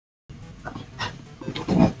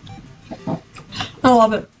I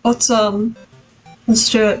love it. Let's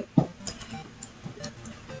do it.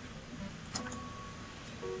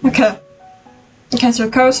 Okay. Okay, so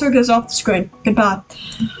cursor goes off the screen. Goodbye.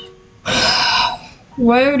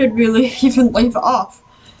 Where did we even leave off?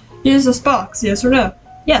 Use this box, yes or no?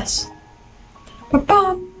 Yes.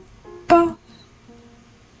 Ba-bum, ba.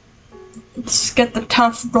 Let's get the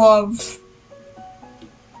tough glove.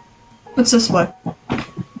 What's this way?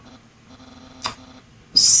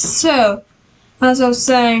 So, as I was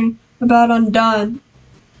saying about Undone,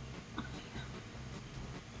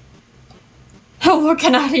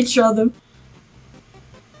 looking at each other.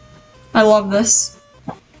 I love this.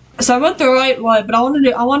 So I went the right way, but I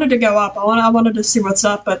wanted to go up. I wanted to see what's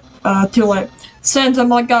up, but too late. Sans, oh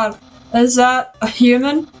my god, is that a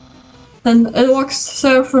human? And it looks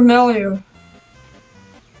so familiar.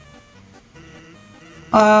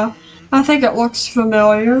 I think it looks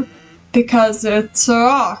familiar because it's a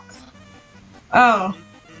rock. Oh,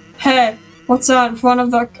 hey, what's that in front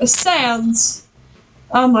of the Sans?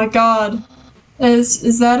 Oh my god,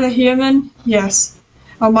 is that a human? Yes.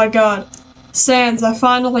 Oh my god. Sans, I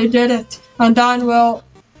finally did it. Undone will,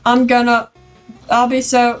 I'll be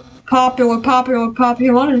so popular.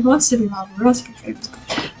 He wants to be popular, he wants to be famous.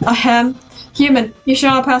 Ahem. Human, you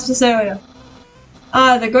shall not pass this area.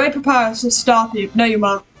 The Great Papyrus will stop you. No, you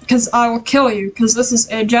won't. Because I will kill you, because this is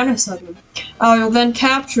a genocide. I will then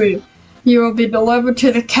capture you. You will be delivered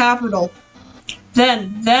to the capital.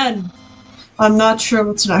 Then, I'm not sure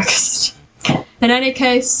what's next. In any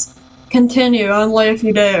case, continue, only if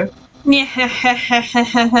you dare. Well,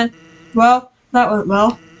 that went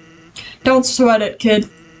well. Don't sweat it, kid.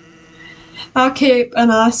 I'll keep an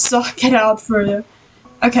eye socket out for you.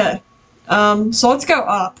 Okay. So let's go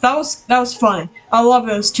up. That was funny. I love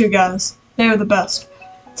those two guys. They were the best.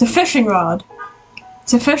 It's a fishing rod.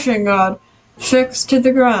 It's a fishing rod. Fixed to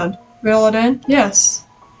the ground. Reel it in? Yes.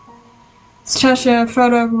 It's touching a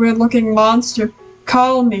photo of a weird-looking monster.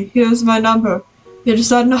 Call me. Here's my number. You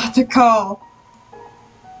decide not to call.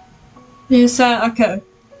 You said, okay.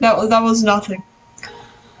 That was nothing.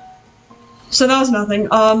 So that was nothing.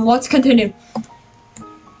 Let's continue.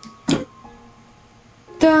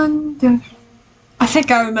 Dun, dun. I think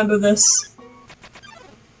I remember this.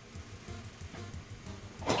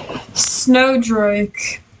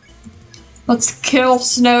 Snowdrake. Let's kill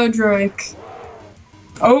Snowdrake.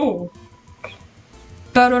 Oh.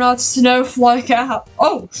 Better not snowflake out.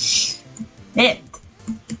 Oh, shit.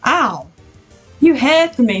 Ow. You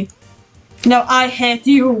hit me. No, I hit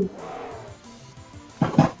you.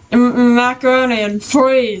 Macaroni and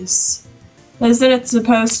freeze. Isn't it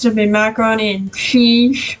supposed to be macaroni and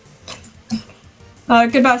cheese?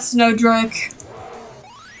 Goodbye, Snowdrake.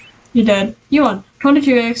 You dead. You won.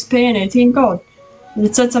 22 XP and 18 gold. And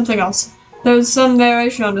it said something else. There was some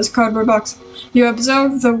variation on this cardboard box. You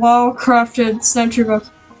observed the well-crafted sentry book.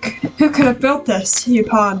 Who could have built this? You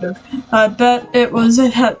pondered. I bet it was a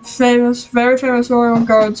very famous royal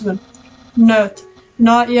guardsman. Note.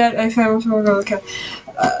 Not yet a famous royal guardsman.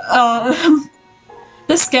 Okay.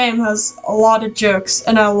 This game has a lot of jokes,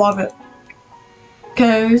 and I love it.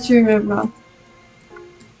 Okay, who's your move now?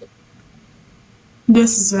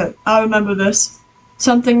 This is it. I remember this.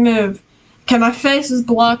 Something move. Okay, my face is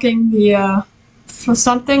blocking the, for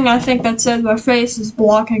something, I think that says my face is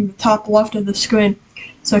blocking the top left of the screen,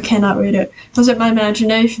 so I cannot read it. Was it my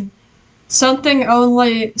imagination? Something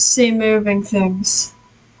only see moving things.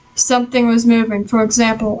 Something was moving, for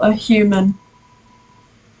example, a human.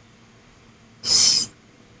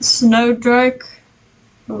 Snowdrake?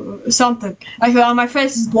 Something. I thought my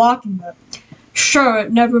face is blocking it. Sure,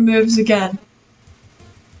 it never moves again.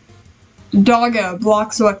 Doggo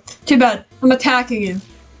blocks away. Too bad. I'm attacking you.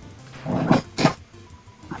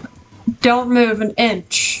 Don't move an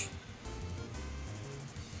inch.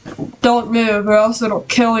 Don't move or else it'll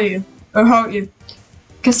kill you. Or hurt you.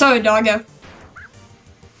 Okay, sorry, doggo.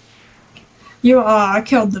 I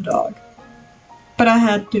killed the dog. But I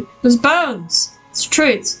had to. There's Bones! It's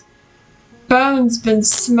treats. Bones been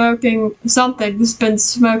smoking something. He's been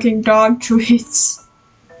smoking dog treats.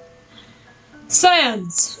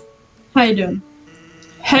 Sans! How you doing?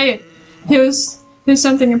 Hey, here's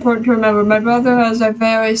something important to remember. My brother has a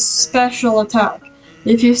very special attack.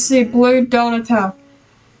 If you see blue, don't attack.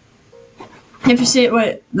 If you see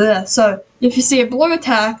if you see a blue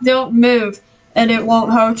attack, don't move, and it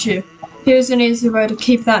won't hurt you. Here's an easy way to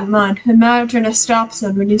keep that in mind. Imagine a stop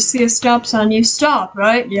sign. When you see a stop sign, you stop,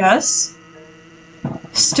 right? Yes?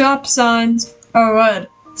 Stop signs are red,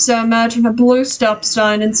 so imagine a blue stop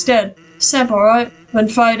sign instead. Simple, right? When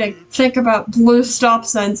fighting, think about blue stop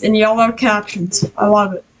signs and yellow captions. I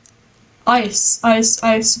love it. Ice, ice,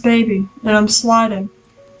 ice, baby. And I'm sliding.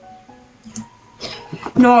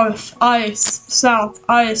 North, ice. South,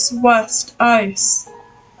 ice. West, ice.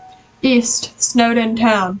 East, snowed in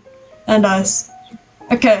town. And ice.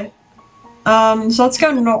 Okay. So let's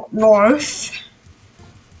go north.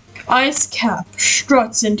 Ice cap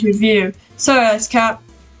struts into view. Sorry, Ice Cap.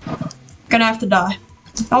 Gonna have to die.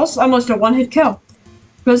 That was almost a one-hit kill.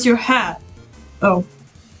 Where's your hat? Oh.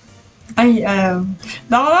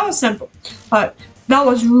 That was simple. Alright. That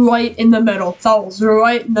was right in the middle. That was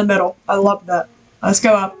right in the middle. I love that. Let's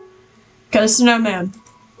go up. Got a snowman.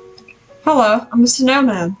 Hello, I'm a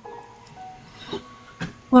snowman.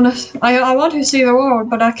 I want to see the world,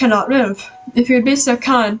 but I cannot move. If you'd be so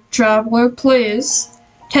kind, traveler, please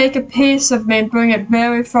take a piece of me and bring it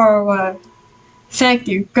very far away. Thank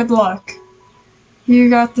you. Good luck. You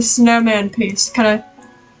got the snowman piece. How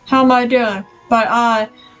am I doing? By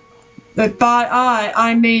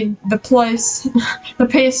I mean the place, the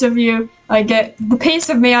piece of you I get, the piece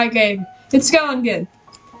of me I gave. It's going good.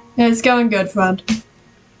 It's going good, friend.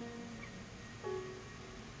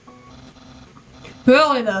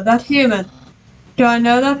 Really though, that human. Do I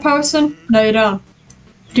know that person? No, you don't.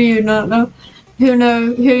 Do you not know? Who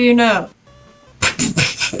you know?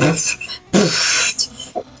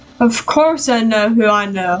 Of course I know who I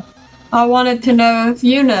know. I wanted to know if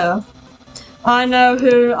you know. I know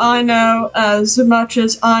who I know as much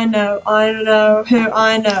as I know who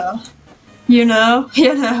I know. You know?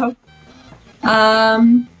 You know.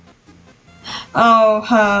 Oh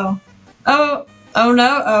ho. Oh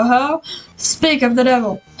no, oh ho. Speak of the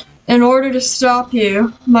devil. In order to stop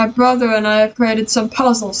you, my brother and I have created some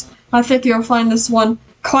puzzles. I think you'll find this one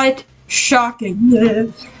quite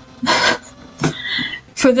shocking.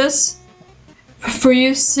 For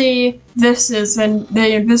you see, this is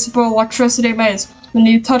the invisible electricity maze. When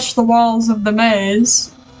you touch the walls of the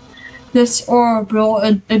maze, this orb will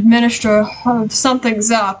administer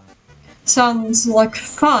something's up. Sounds like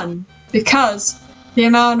fun, because the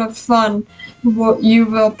amount of fun you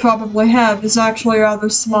will probably have is actually rather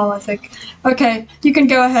small, I think. Okay, you can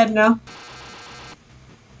go ahead now.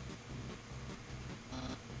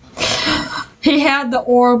 He had the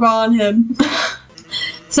orb on him.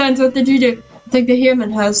 Sans, what did you do? I think the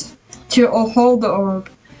human has to hold the orb.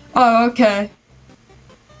 Oh, okay.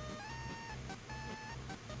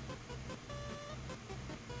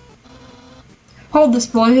 Hold this,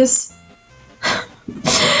 boys.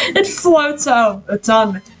 It floats out. It's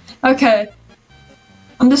on me. Okay.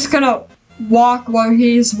 I'm just gonna walk where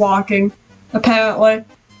he's walking, apparently.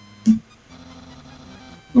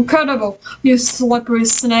 Incredible, you slippery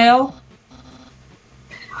snail.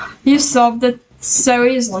 You solved it so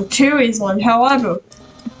easily, too easily, however.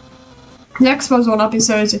 Next puzzle will not be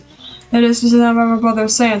so easy. It is just another my brother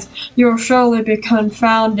Sans. You will surely be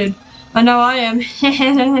confounded. I know I am.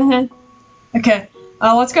 Okay,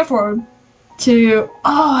 let's go forward to...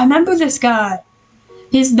 Oh, I remember this guy.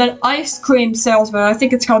 He's the ice cream salesman. I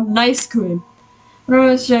think it's called Nice Cream. I don't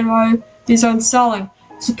understand why these aren't selling.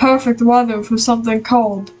 It's the perfect weather for something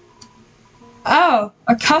cold. Oh,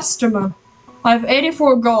 a customer. I have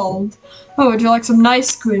 84 gold. Oh, would you like some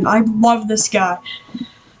nice cream? I love this guy.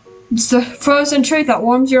 It's the frozen treat that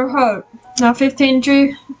warms your heart. Now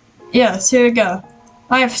 15G? Yes, here you go.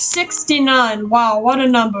 I have 69. Wow, what a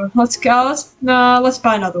number. Let's go. Let's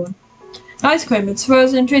buy another one. Ice cream. It's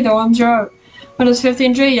frozen treat that warms your heart. What is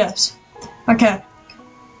 15G? Yes. Okay.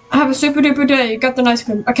 Have a super duper day. You got the nice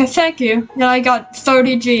cream. Okay, thank you. Yeah, I got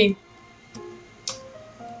 30G.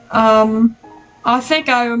 I think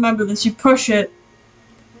I remember this. You push it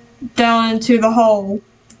down into the hole.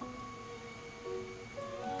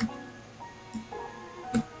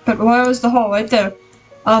 But where was the hole? Right there.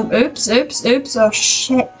 Oops. Oh,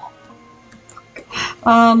 shit.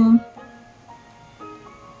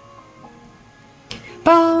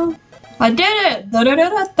 I did it!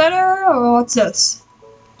 Da-da-da-da-da-da! What's this?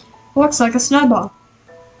 Looks like a snowball.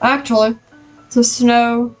 Actually, it's a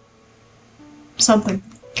snow... something.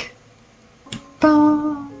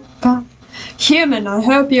 Human, I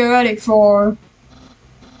hope you're ready for...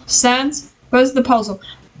 Sans? Where's the puzzle?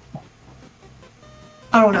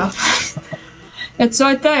 I don't know. It's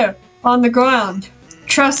right there, on the ground.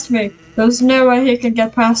 Trust me, there's no way he can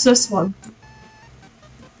get past this one.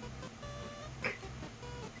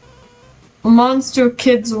 Monster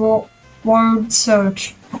Kids word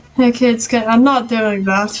search. Hey kids, I'm not doing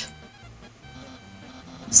that.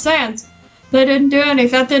 Sans, that didn't do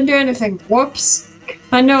anything. Whoops.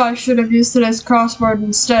 I know I should have used today's crossword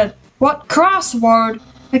instead. What crossword?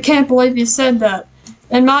 I can't believe you said that.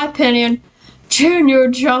 In my opinion, Junior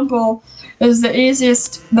Jumble is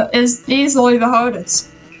easily the hardest.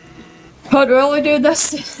 But really, dude,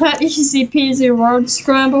 that's that easy peasy word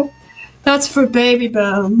scramble. That's for baby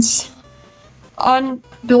bones.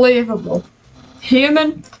 Unbelievable.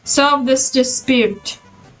 Human, solve this dispute.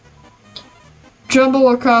 Jumble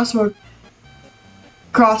or crossword?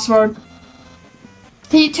 Crossword.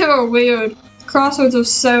 You two are weird. Crosswords are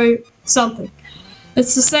so something.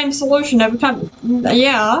 It's the same solution every time.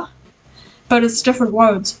 Yeah, but it's different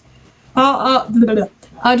words.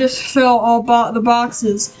 I just fill all the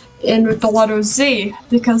boxes in with the letter Z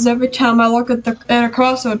because every time I look at a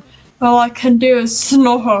crossword, all I can do is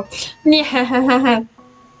snore.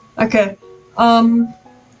 Okay.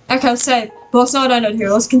 Okay, save. But let's not end it here.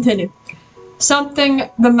 Let's continue. Something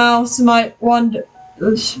the mouse might wonder.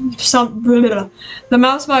 The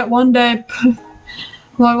mouse might one day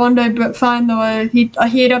find the way.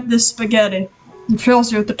 Heat up this spaghetti. It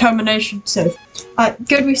fills you with determination. Save.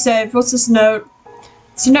 Good we saved. What's this note?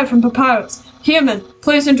 It's a note from Papyrus. Human,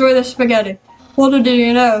 please enjoy the spaghetti. Little do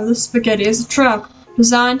you know, this spaghetti is a trap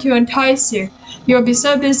designed to entice you. You'll be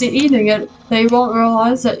so busy eating it that you won't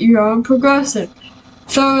realize that you are progressing.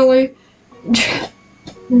 Thoroughly.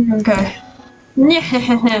 Okay.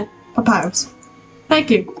 Papyrus.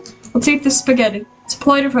 Thank you. Let's eat this spaghetti. It's a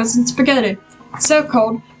plate of frozen spaghetti. It's so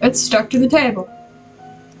cold, it's stuck to the table.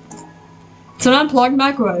 It's an unplugged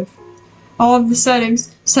microwave. All of the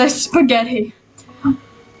settings say spaghetti.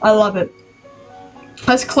 I love it.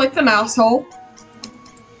 Let's click the mouse hole.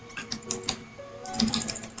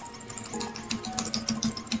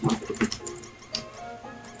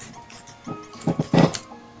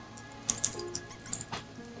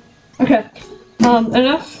 Okay.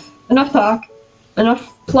 Enough talk.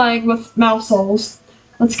 Enough playing with mouse holes.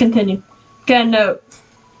 Let's continue. Get a note.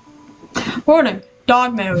 Warning.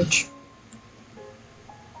 Dog marriage.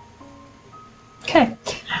 Okay.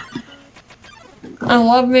 I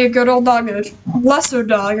love me a good old dog marriage. Lesser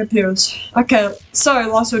dog appears. Okay. Sorry,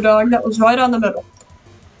 lesser dog. That was right on the middle.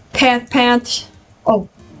 Pant. Oh.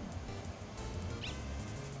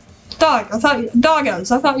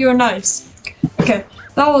 Doggos. I thought you were nice. Okay.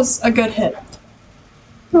 That was a good hit.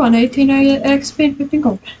 Come on, 18 XP, 15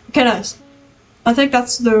 gold. Okay, nice. I think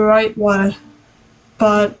that's the right way.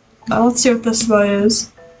 But let's see what this way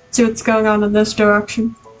is. See what's going on in this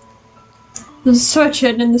direction. There's a switch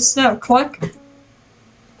hidden in the snow. Click.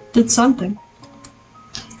 Did something.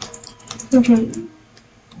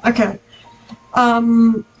 Okay.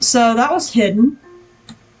 So that was hidden.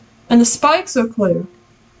 And the spikes are clear.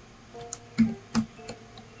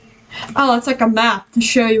 Oh, it's like a map to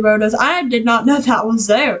show you where it is. I did not know that was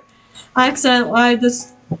there. I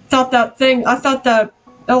just thought that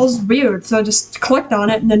was weird, so I just clicked on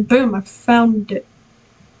it and then boom, I found it.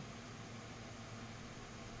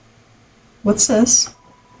 What's this?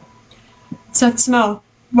 It's that smell.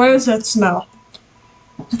 Where is that smell?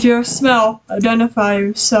 If you're a smell, identify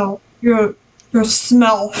yourself. Your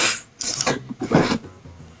smell.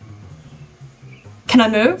 Can I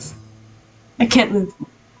move? I can't move.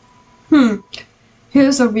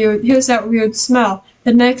 Here's that weird smell.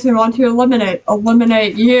 It makes me want to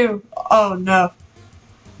eliminate you. Oh no.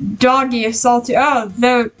 Doggy assaulted. Oh,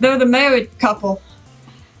 they're the married couple.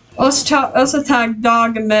 Let's attack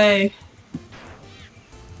Dog and May.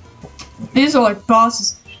 These are like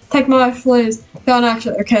bosses. Take my life, please. Don't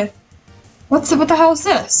actually. Okay. What the hell is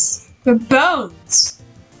this? They're bones.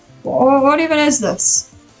 What even is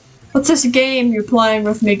this? What's this game you're playing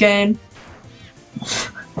with me, game?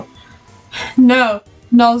 No,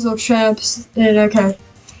 nozzle champs. Okay.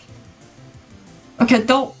 Okay,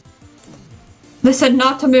 don't. They said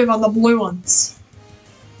not to move on the blue ones.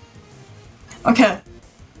 Okay.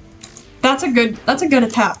 That's a good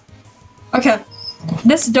attack. Okay.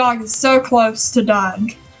 This dog is so close to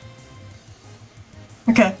dying.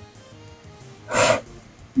 Okay.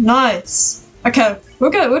 Nice. Okay, we're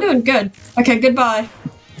good. We're doing good. Okay, goodbye.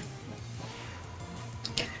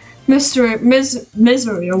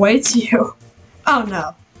 Misery awaits you. Oh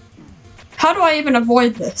no. How do I even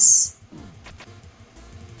avoid this?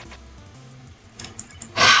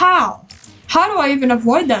 How? How do I even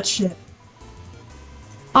avoid that shit?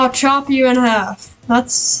 I'll chop you in half.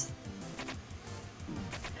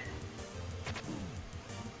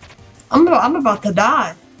 I'm about to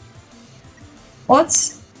die.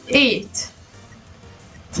 Let's eat.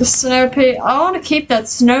 The snow piece. I want to keep that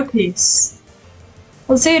snow piece.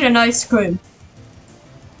 Let's eat an ice cream.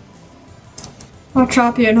 I'll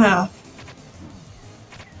chop you in half.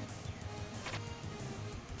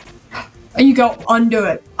 You go undo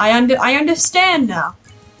it. I understand now.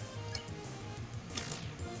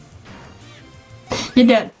 You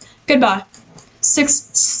did. Goodbye.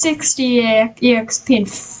 60 EXP and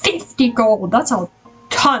 50 gold. That's a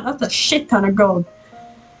ton. That's a shit ton of gold.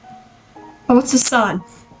 Oh, what's the sign?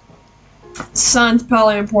 Sign's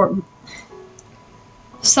probably important.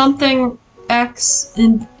 Something X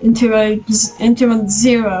into a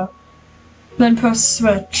 0. Then press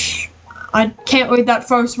switch. I can't read that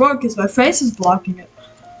first word because my face is blocking it.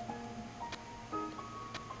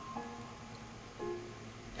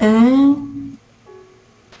 And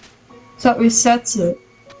so that resets it.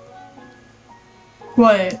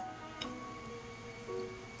 Wait.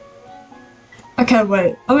 Okay,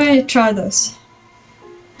 wait. Let me try this.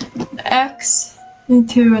 X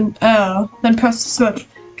into an O, then press the switch.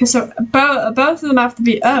 Okay, so both of them have to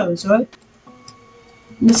be O's, right?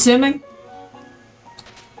 I'm assuming.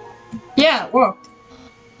 Yeah, it worked.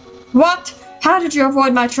 What? How did you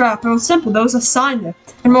avoid my trap? It was simple. There was a sign there.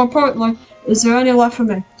 And more importantly, is there any left for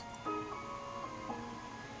me?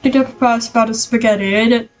 Did you propose about a spaghetti?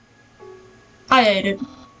 Ate it? I ate it.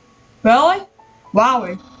 Really?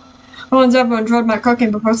 Wowie. No one's ever enjoyed my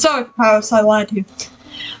cooking before. Sorry, Papyrus, I lied to you.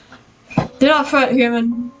 Do not fret,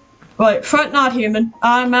 human. Wait, fret not, human.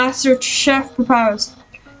 I, Master Chef Papyrus,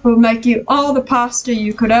 will make you all the pasta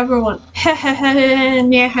you could ever want.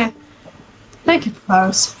 Yeah. Thank you,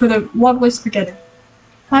 Papyrus, for the lovely spaghetti.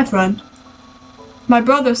 Hi, friend. My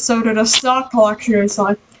brother started a stock collection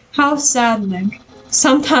recently. How saddening.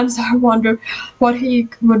 Sometimes I wonder what he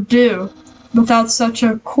would do without such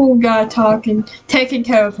a cool guy taking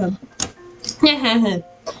care of him.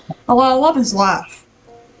 Oh, I love his laugh.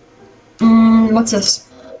 What's this?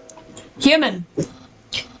 Human.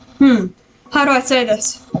 How do I say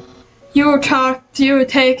this? You were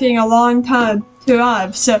taking a long time to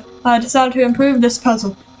arrive, so I decided to improve this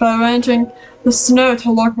puzzle by arranging the snow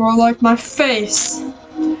to look more like my face.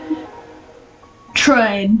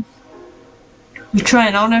 Train. The train.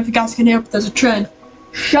 I don't know if you guys can hear, but there's a train.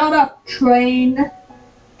 Shut up, train.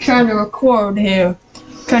 Trying to record here.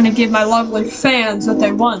 Trying to give my lovely fans what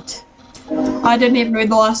they want. I didn't even read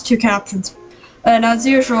the last 2 captions. And as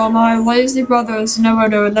usual, my lazy brother is never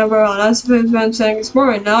doing, never on. I suppose what I'm saying is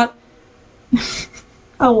worry not.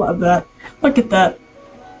 I love that. Look at that.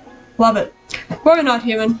 Love it. Worry not,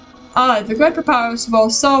 human. I, the great Papyrus, will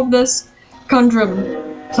solve this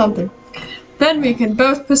conundrum. Something. Then we can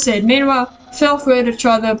both proceed. Meanwhile, feel free to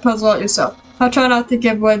try the puzzle out yourself. I'll try not to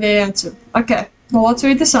give away the answer. Okay, well, let's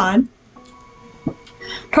read the sign.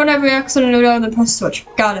 Turn every X in a noodle and then press switch.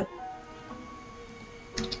 Got it.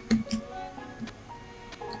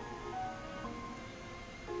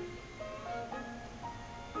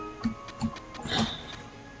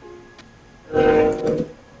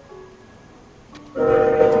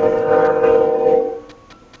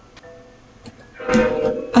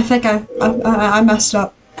 I think I messed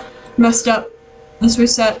up. Let's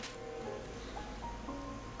reset.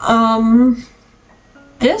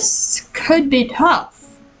 This could be tough.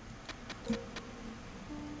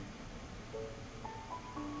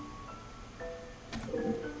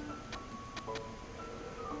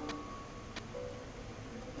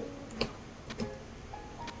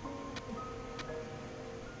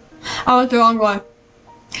 I went the wrong way.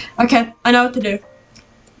 Okay, I know what to do.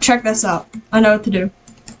 Check this out. I know what to do.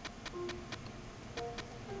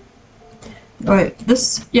 Wait,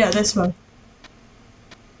 this one.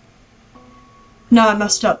 No, I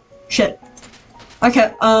messed up. Shit.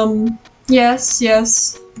 Okay, yes.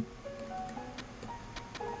 Yes.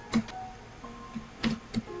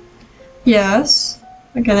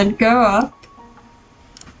 Okay, then go up.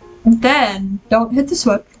 And then, don't hit the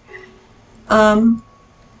switch.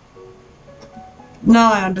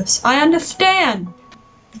 Now I understand!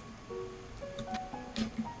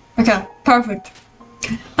 Okay, perfect.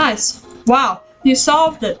 Nice. Wow, you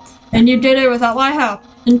solved it. And you did it without my help.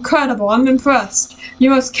 Incredible, I'm impressed.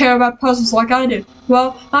 You must care about puzzles like I do.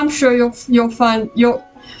 Well, I'm sure you'll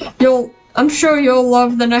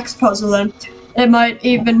love the next puzzle then. It might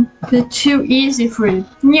even be too easy for you.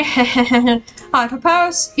 Yeah. Hi,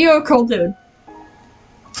 Papyrus, you're a cool dude.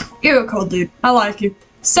 You're a cool dude. I like you.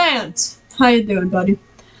 Sans, how you doing, buddy?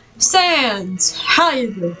 Sans, how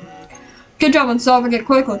you doing? Good job on solving it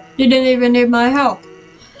quickly. You didn't even need my help.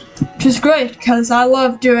 Which is great, because I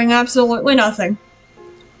love doing absolutely nothing.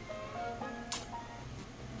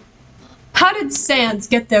 How did Sans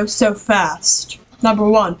get there so fast? Number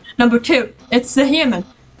 1. Number 2, it's the human.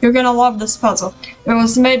 You're gonna love this puzzle. It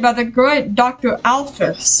was made by the great Dr.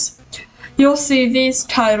 Alphys. You'll see these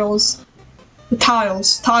titles,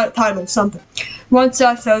 something. Once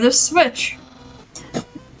I throw the switch,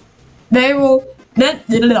 they will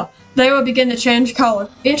begin to change color.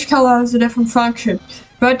 Each color has a different function.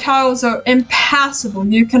 Red tiles are impassable.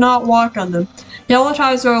 You cannot walk on them. Yellow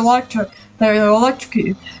tiles are electric. They will electrocute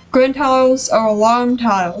you. Green tiles are alarm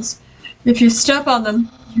tiles. If you step on them,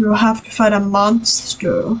 you will have to fight a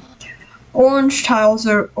monster. Orange tiles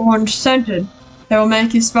are orange scented. They will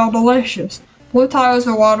make you smell delicious. Blue tiles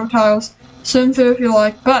are water tiles. Swim through if you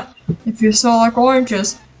like, but if you smell like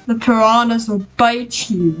oranges, the piranhas will bite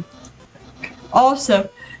you. Also,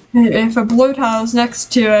 if a blue tile is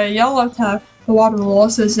next to a yellow tile, the water will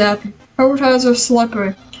also zap you. Purple tiles are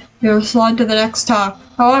slippery. You will slide to the next tile.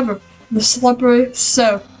 However, the slippery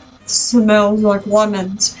soap smells like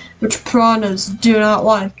lemons, which piranhas do not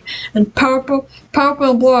like. And purple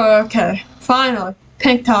and blue are okay. Finally,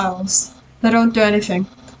 pink tiles. They don't do anything.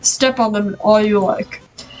 Step on them all you like.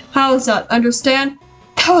 How is that? Understand?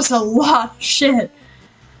 That was a lot of shit.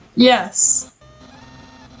 Yes.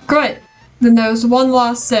 Great. Then there's one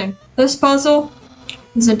last thing. This puzzle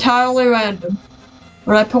is entirely random.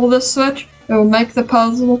 When I pull this switch, it will make a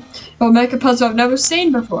puzzle I've never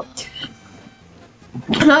seen before.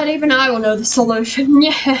 Not even I will know the solution.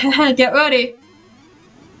 Yeah, get ready.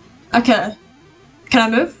 Okay. Can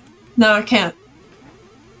I move? No, I can't.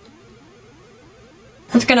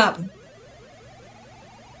 What's gonna happen?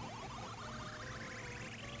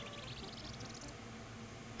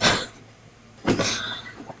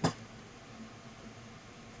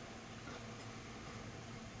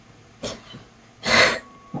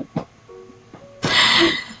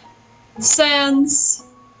 Sans,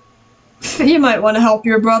 you might want to help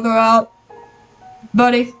your brother out.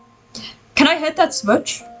 Buddy, can I hit that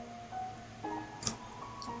switch?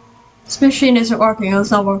 This machine isn't working,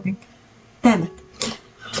 it's not working. Damn it.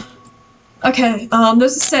 Okay,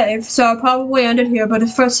 there's a save, so I'll probably end it here, but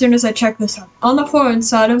as soon as I check this out. On the floor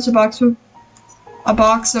inside is a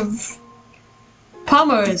box of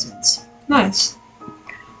palm raisins. Nice.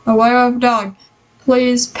 Aware of dog.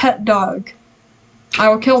 Please pet dog. I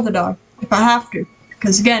will kill the dog, if I have to.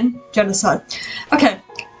 Because again, genocide. Okay.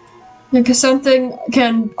 Because something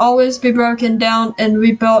can always be broken down and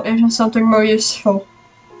rebuilt into something more useful.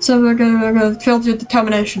 So we're gonna filled with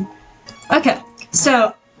determination. Okay,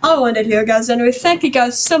 so I'll end it here, guys. Anyway, thank you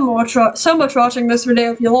guys so much for watching this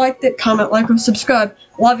video. If you liked it, comment, like, or subscribe.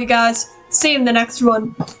 Love you guys. See you in the next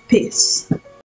one. Peace.